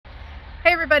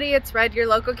everybody, it's Red, your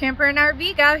local camper and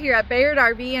RV gal here at Bayard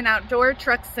RV and Outdoor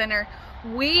Truck Center.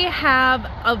 We have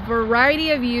a variety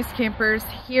of used campers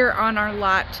here on our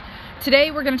lot.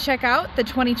 Today we're going to check out the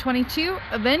 2022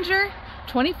 Avenger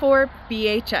 24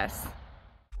 BHS.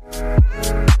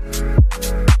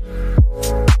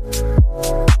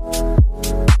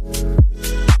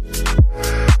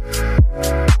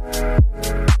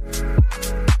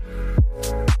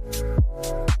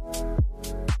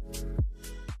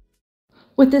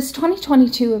 With this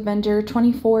 2022 Avenger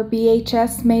 24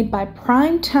 BHS made by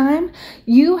Prime Time,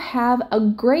 you have a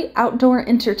great outdoor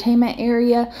entertainment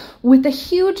area with a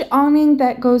huge awning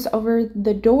that goes over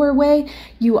the doorway.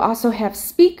 You also have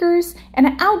speakers and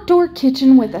an outdoor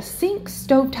kitchen with a sink,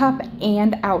 stovetop,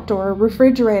 and outdoor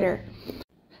refrigerator.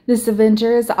 This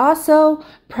Avenger is also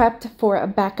prepped for a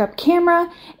backup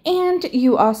camera, and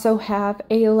you also have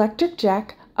an electric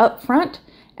jack up front,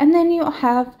 and then you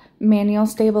have manual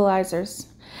stabilizers.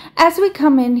 As we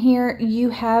come in here, you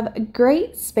have a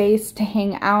great space to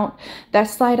hang out. That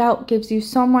slide out gives you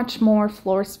so much more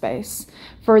floor space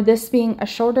for this being a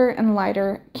shorter and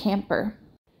lighter camper.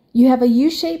 You have a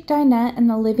U-shaped dinette in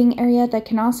the living area that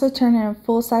can also turn into a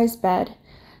full-size bed.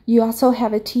 You also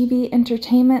have a TV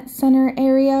entertainment center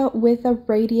area with a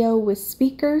radio with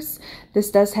speakers. This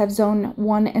does have zone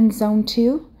 1 and zone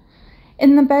 2.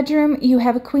 In the bedroom, you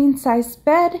have a queen-size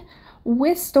bed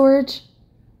with storage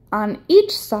on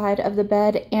each side of the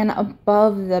bed and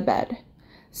above the bed.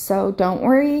 So don't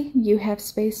worry, you have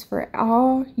space for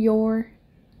all your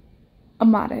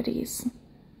amenities.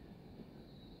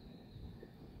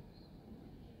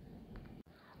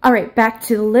 Alright, back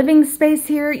to the living space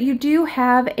here. You do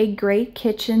have a great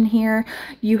kitchen here.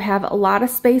 You have a lot of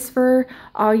space for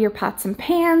all your pots and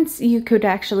pans. You could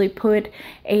actually put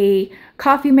a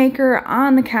coffee maker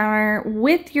on the counter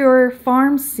with your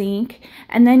farm sink.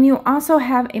 And then you also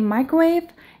have a microwave,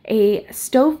 a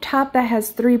stove top that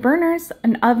has 3 burners,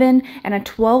 an oven, and a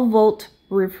 12-volt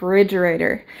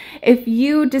refrigerator. If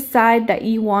you decide that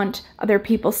you want other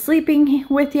people sleeping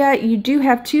with you, you do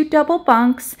have 2 double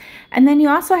bunks, and then you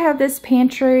also have this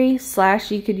pantry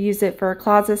slash you could use it for a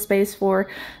closet space for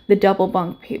the double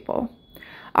bunk people.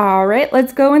 All right,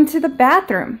 let's go into the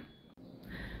bathroom.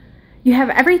 You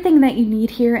have everything that you need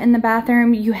here in the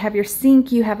bathroom. You have your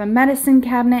sink, you have a medicine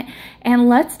cabinet, and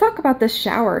let's talk about the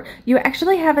shower. You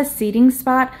actually have a seating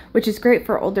spot, which is great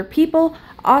for older people.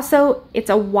 Also, it's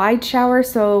a wide shower,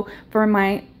 so for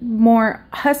my more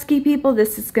husky people,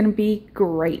 this is gonna be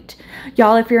great.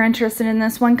 Y'all, if you're interested in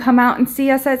this one, come out and see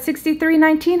us at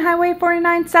 6319 Highway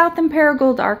 49 South in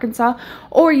Paragould, Arkansas,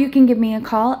 or you can give me a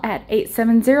call at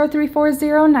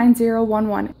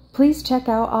 870-340-9011. Please check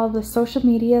out all the social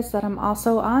medias that I'm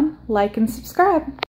also on. Like and subscribe.